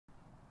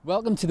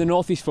Welcome to the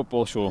North East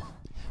Football Show.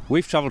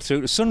 We've travelled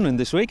through to Sunderland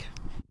this week.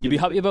 You be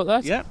happy about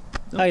that? Yeah.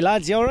 Hey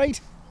lads, you alright?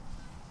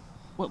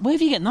 Where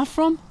have you getting that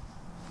from?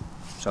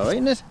 It's alright,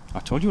 isn't it? I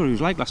told you what he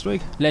was like last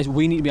week. Les,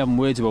 we need to be having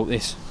words about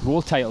this.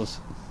 Roll titles.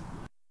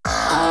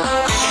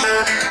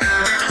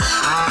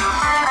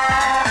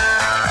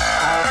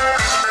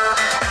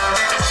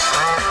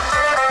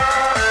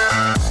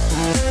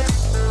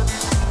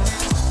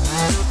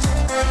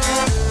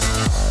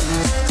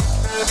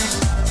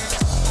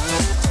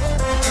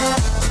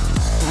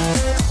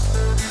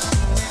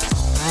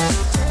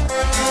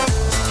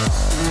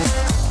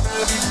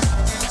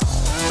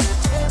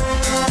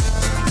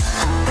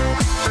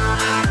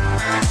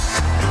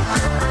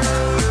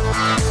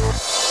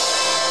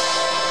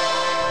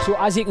 So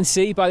as you can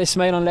see by the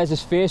smile on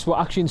Les's face, we're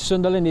actually in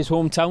Sunderland, his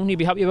hometown. You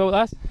be happy about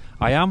that?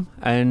 I am,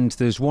 and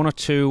there's one or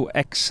two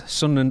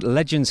ex-Sunderland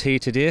legends here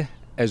today,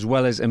 as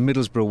well as a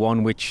Middlesbrough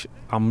one, which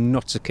I'm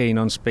not so keen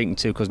on speaking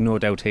to, because no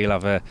doubt he'll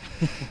have a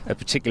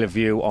particular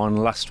view on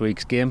last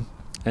week's game.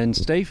 And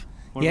Steve?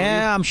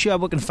 Yeah, I'm sure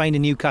we can find a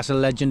Newcastle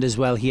legend as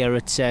well here.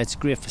 It's a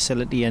great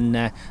facility, and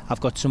I've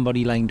got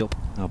somebody lined up.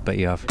 I'll bet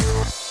you have.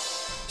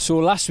 So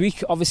last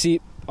week,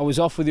 obviously, I was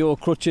off with the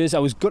old crutches. I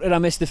was gutted I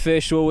missed the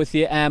first show with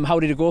you. How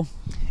did it go?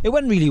 It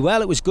went really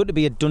well. It was good to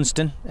be at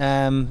Dunstan.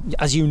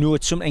 As you know,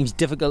 it's sometimes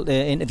difficult to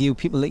interview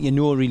people that you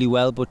know really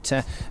well, but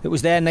it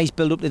was there, nice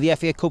build up to the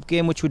FA Cup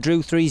game, which we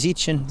drew 3s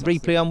each and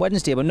replay on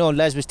Wednesday. But no,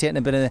 Les was taking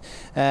a bit of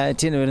the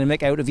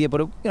mick out of you,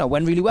 but it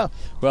went really well.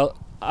 Well,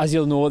 as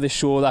you'll know, this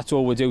show, that's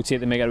all we do,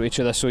 take the mick out of each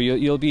other, so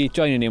you'll be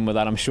joining in with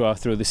that, I'm sure,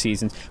 through the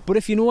season. But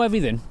if you know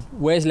everything,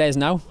 where's Les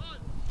now?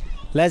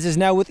 Les is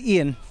now with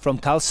Ian from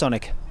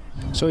Calsonic.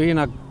 So Ian,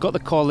 I got the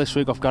call this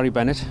week off Gary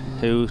Bennett,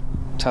 who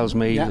tells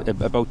me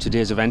about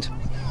today's event,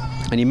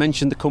 and he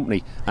mentioned the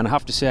company, and I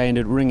have to say I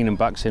ended up ringing him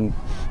back saying,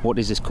 what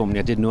is this company?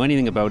 I didn't know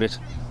anything about it.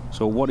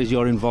 So what is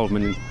your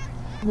involvement in?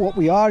 What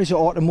we are is an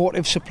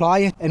automotive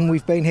supplier, and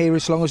we've been here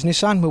as long as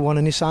Nissan. We're one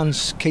of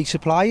Nissan's key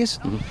suppliers.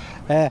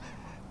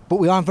 But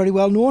we aren't very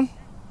well known.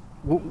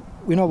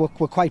 We're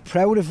quite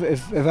proud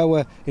of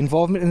our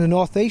involvement in the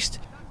North East.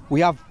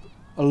 We have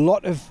a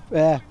lot of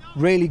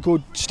really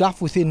good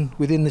staff within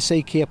the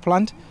CK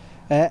plant,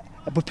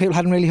 but people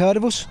hadn't really heard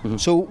of us.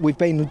 So we've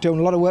been doing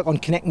a lot of work on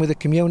connecting with the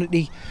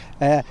community,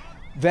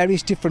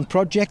 various different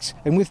projects,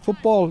 and with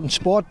football and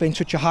sport being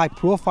such a high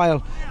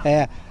profile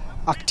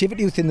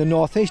activity within the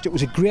North East, it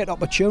was a great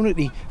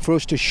opportunity for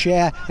us to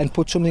share and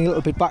put something a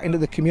little bit back into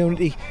the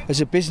community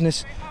as a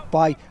business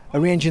by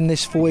arranging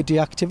this 4-day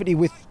activity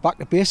with Back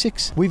to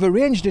Basics. We've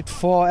arranged it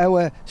for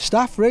our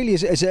staff, really,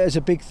 as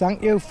a big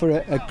thank you for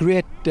a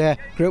great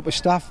group of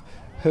staff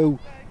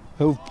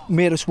who've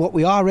made us what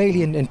we are,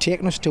 really, and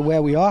taken us to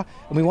where we are.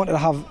 And we wanted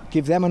to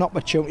give them an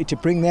opportunity to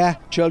bring their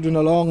children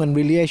along and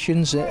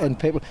relations and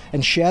people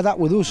and share that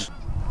with us.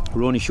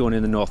 We're only shown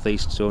in the North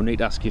East, so I need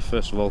to ask you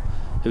first of all,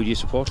 who do you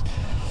support?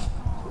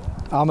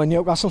 I'm a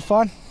Newcastle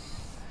fan.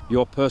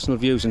 Your personal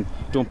views, and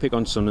don't pick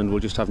on Sunderland, we'll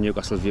just have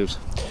Newcastle views.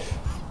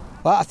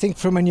 Well, I think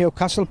from a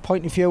Newcastle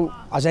point of view,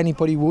 as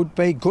anybody would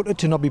be, gutted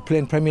to not be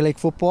playing Premier League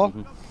football.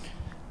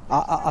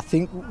 I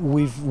think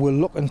we're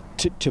looking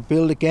to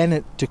build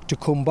again, to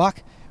come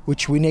back,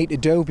 which we need to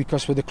do,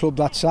 because with a club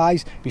that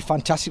size, it'd be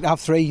fantastic to have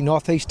 3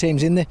 North East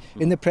teams in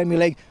the Premier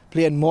League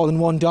playing more than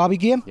one derby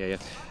game.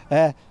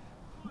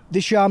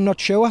 This year I'm not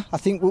sure. I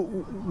think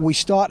we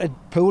started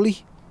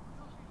poorly.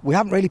 We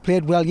haven't really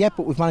played well yet,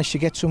 but we've managed to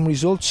get some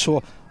results,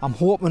 so I'm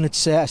hoping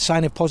it's a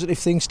sign of positive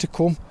things to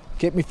come.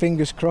 Keep my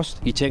fingers crossed.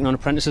 Are you taking on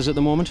apprentices at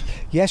the moment?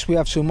 Yes, we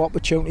have some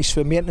opportunities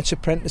for maintenance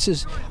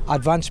apprentices,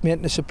 advanced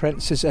maintenance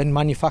apprentices and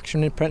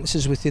manufacturing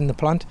apprentices within the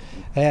plant.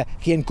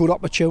 Again, good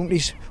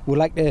opportunities. We'd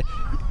like to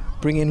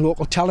bring in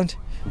local talent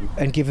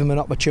and give them an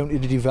opportunity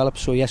to develop,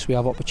 so yes, we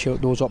have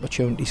those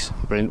opportunities.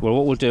 Brilliant. Well,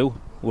 what we'll do,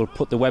 we'll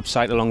put the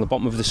website along the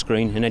bottom of the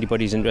screen, and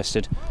anybody who's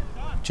interested,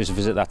 just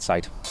visit that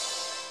site.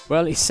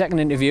 Well, his second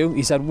interview,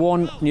 he's had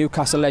one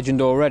Newcastle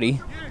legend already,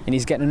 and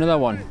he's getting another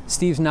one.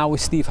 Steve's now with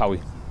Steve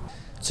Howie.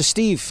 So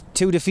Steve,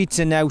 2 defeats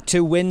and now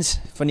 2 wins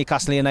for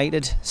Newcastle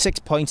United, 6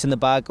 points in the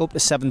bag, up to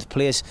 7th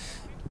place.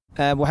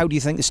 How do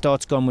you think the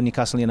start's gone with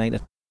Newcastle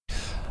United?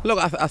 Look,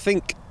 I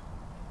think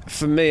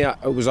for me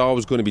it was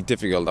always going to be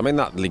difficult. I mean,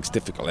 that league's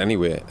difficult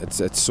anyway.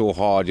 It's so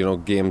hard,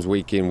 games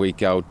week in,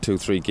 week out,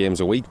 2-3 games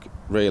a week,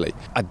 really.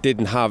 I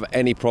didn't have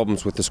any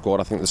problems with the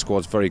squad. I think the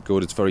squad's very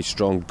good, it's very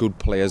strong, good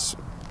players.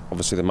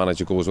 Obviously the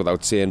manager goes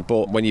without saying,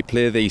 but when you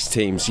play these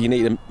teams, you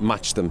need to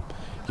match them,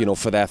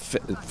 for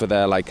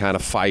their like kind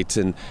of fight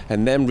and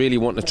them really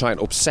wanting to try and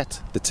upset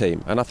the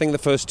team. And I think the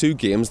first 2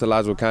 games, the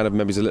lads were kind of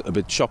maybe a little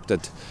bit shocked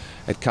at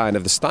kind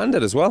of the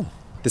standard as well.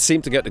 They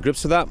seemed to get to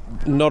grips with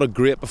that. Not a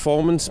great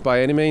performance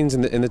by any means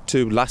in the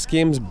 2 last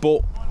games,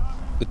 but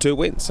the 2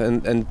 wins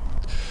and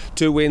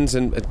 2 wins,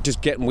 and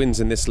just getting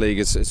wins in this league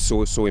is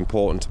so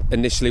important.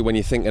 Initially, when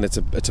you're thinking it's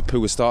a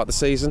poor start of the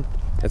season,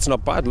 it's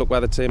not bad. Look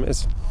where the team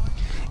is.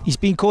 He's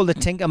been called the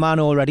Tinker Man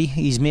already.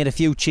 He's made a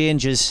few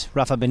changes,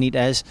 Rafa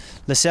Benitez.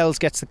 Lascelles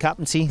gets the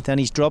captaincy, then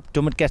he's dropped.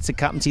 Dummett gets the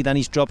captaincy, then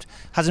he's dropped.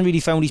 Hasn't really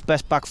found his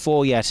best back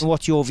 4 yet.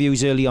 What's your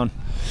views early on?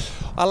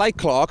 I like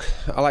Clark.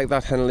 I like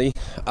that Henley.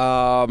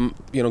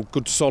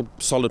 Good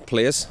solid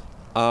players.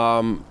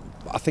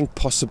 I think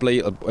possibly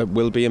it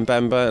will be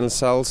Mbemba and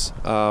Lascelles.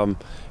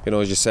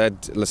 As you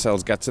said,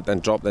 Lascelles gets it, then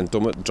drop, then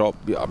drop.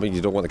 I mean,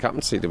 you don't want the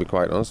captaincy, to be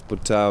quite honest.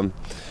 But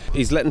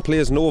he's letting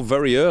players know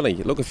very early,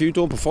 look, if you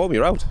don't perform,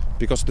 you're out.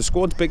 Because the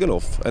squad's big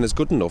enough and it's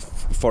good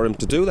enough for him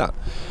to do that.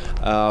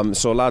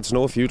 So lads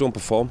know if you don't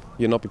perform,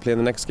 you'll not be playing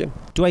the next game.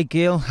 Dwight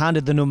Gale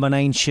handed the number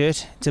 9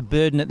 shirt. It's a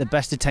burden at the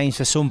best of times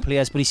for some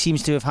players, but he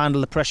seems to have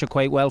handled the pressure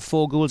quite well.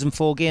 4 goals in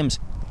 4 games.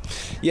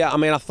 Yeah, I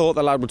mean, I thought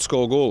the lad would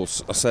score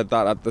goals. I said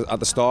that at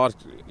the start.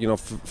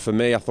 For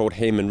me, I thought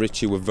him and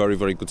Richie were very,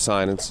 very good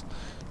signings.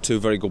 2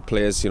 very good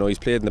players. He's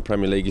played in the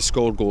Premier League. He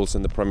scored goals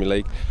in the Premier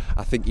League.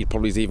 I think he'd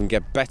probably even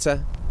get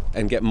better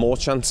and get more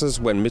chances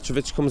when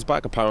Mitrovic comes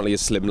back. Apparently, a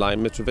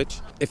slimline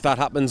Mitrovic. If that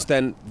happens,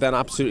 then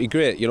absolutely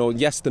great.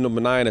 Yes, the number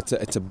 9.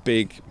 It's a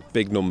big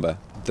number.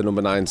 The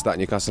number 9s that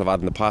Newcastle have had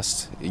in the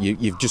past.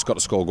 You've just got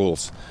to score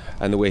goals.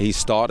 And the way he's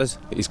started,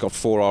 he's got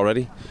 4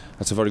 already.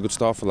 That's a very good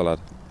start for the lad.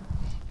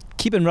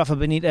 Keeping Rafa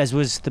Benitez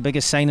was the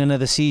biggest signing of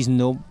the season,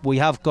 though. We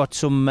have got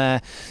some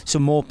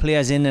more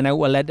players in and out,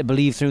 we're led to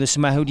believe, through the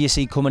summer. Who do you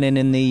see coming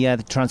in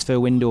the transfer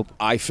window?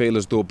 I feel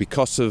as though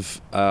because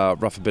of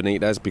Rafa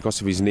Benitez,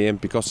 because of his name,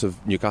 because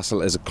of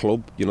Newcastle as a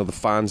club, the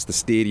fans, the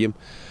stadium,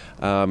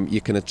 you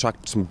can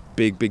attract some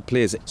big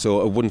players. So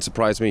it wouldn't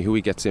surprise me who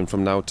he gets in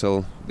from now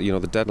till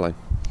the deadline.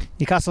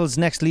 Newcastle's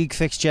next league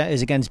fixture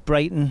is against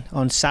Brighton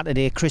on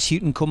Saturday. Chris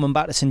Hughton coming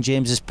back to St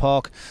James's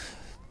Park.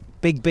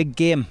 Big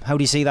game. How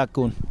do you see that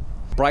going?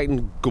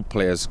 Brighton, good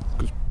players,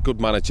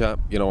 good manager.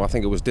 I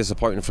think it was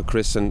disappointing for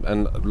Chris, and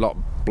a lot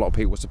of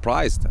people were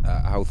surprised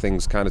at how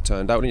things kind of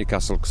turned out in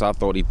Newcastle, because I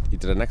thought he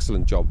did an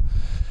excellent job.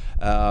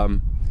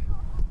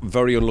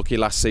 Very unlucky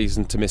last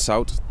season to miss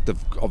out.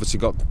 They've obviously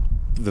got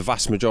the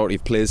vast majority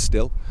of players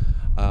still.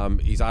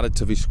 He's added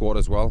to his squad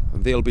as well.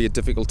 They'll be a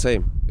difficult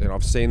team.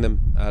 I've seen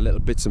them little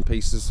bits and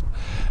pieces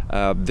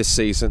this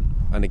season,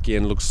 and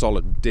again look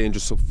solid,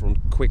 dangerous up front,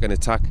 quick in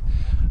attack,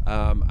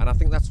 and I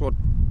think that's what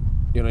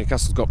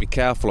Newcastle's got to be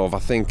careful of. I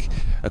think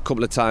a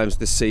couple of times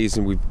this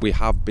season we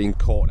have been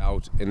caught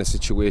out in a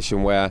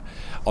situation where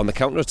on the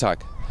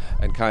counter-attack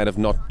and kind of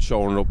not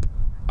showing up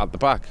at the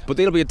back. But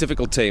they'll be a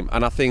difficult team,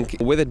 and I think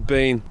with it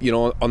being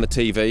on the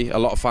TV, a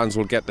lot of fans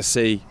will get to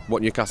see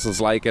what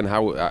Newcastle's like and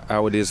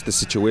how it is, the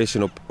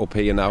situation up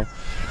here now.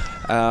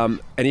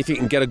 And if you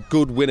can get a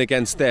good win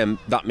against them,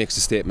 that makes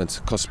a statement,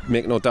 because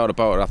make no doubt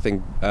about it, I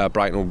think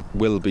Brighton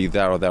will be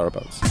there or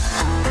thereabouts.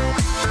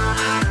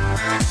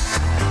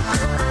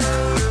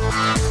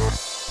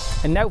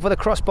 And now for the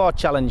crossbar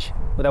challenge,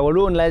 with our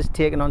own Les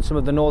taking on some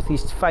of the North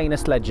East's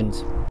finest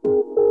legends.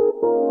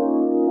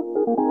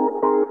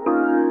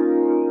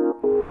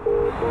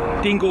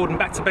 Dean Gordon,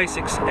 back to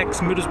basics,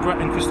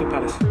 ex-Middlesbrough and Crystal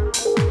Palace.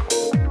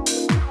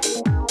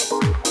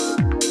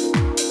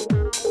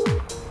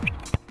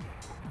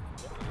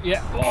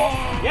 Yeah.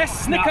 Oh,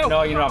 yes, Snicko!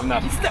 No, you're not having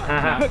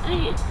that.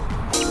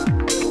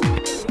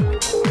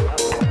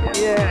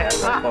 Yeah.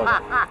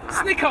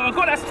 Snicko, I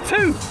got that's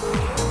 2.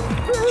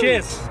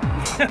 Cheers.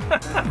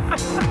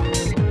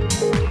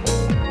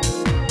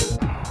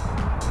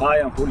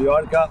 Hi, I'm Julio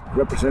Arca,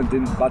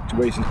 representing Back to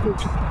Basics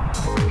Coaching.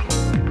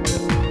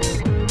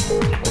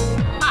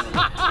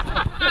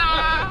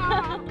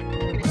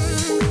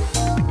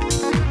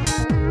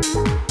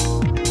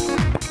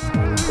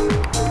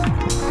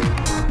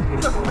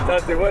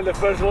 That's the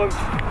first one.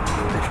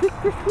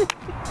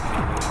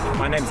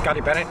 My name's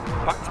Gary Bennett,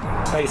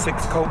 Back to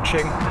Basics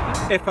Coaching.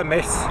 If I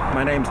miss,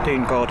 my name's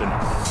Dean Gordon.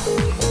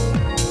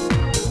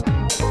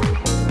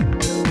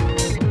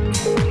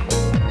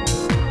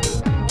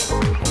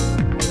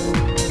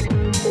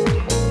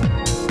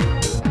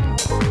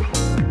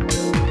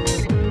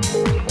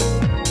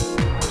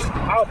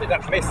 How did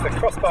that miss? The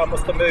crossbar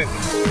must have moved.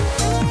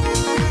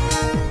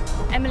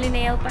 Emily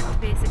Neal, Back to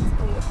Basics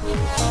Coach.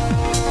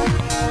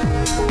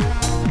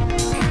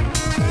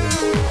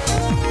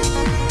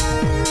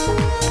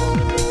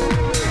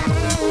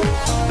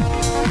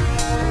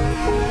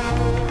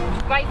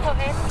 Right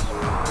footed.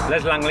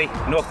 Les Langley,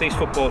 North East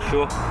Football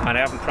Show, and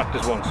I haven't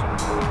practiced once.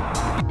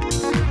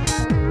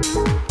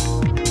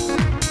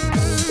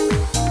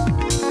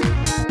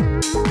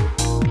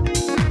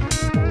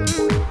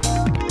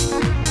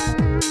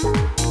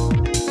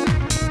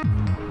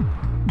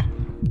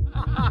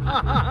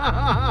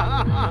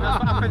 That's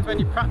what happens when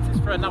you practice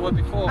for an hour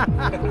before.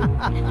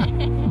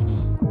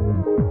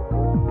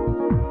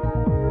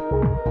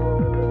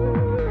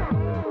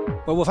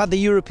 Well, we've had the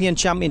European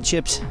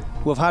Championships,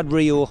 we've had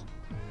Rio,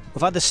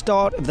 we've had the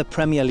start of the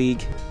Premier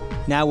League.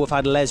 Now we've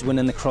had Les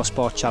winning the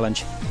crossbar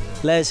challenge.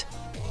 Les,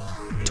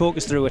 talk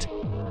us through it.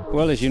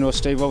 Well, as you know,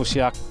 Steve,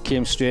 obviously I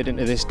came straight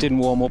into this, didn't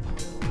warm up,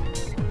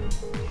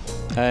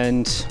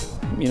 and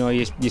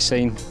you're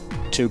seeing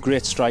 2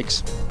 great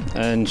strikes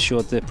and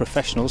showed the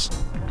professionals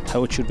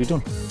how it should be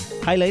done.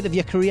 Highlight of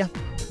your career?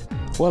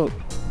 Well,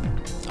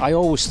 I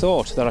always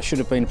thought that I should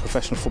have been a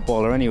professional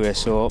footballer anyway,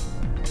 so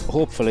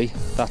hopefully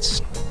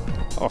that's,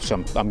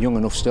 obviously I'm young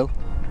enough still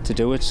to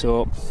do it,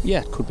 so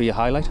yeah, it could be a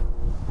highlight.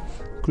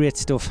 Great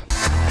stuff.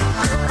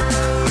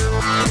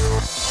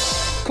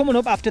 Coming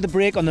up after the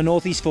break on the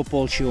North East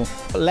Football Show,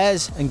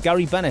 Les and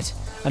Gary Bennett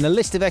and a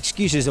list of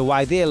excuses of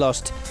why they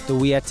lost the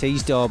Wear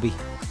Tees derby.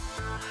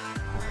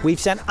 We've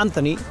sent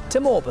Anthony to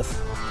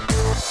Morpeth.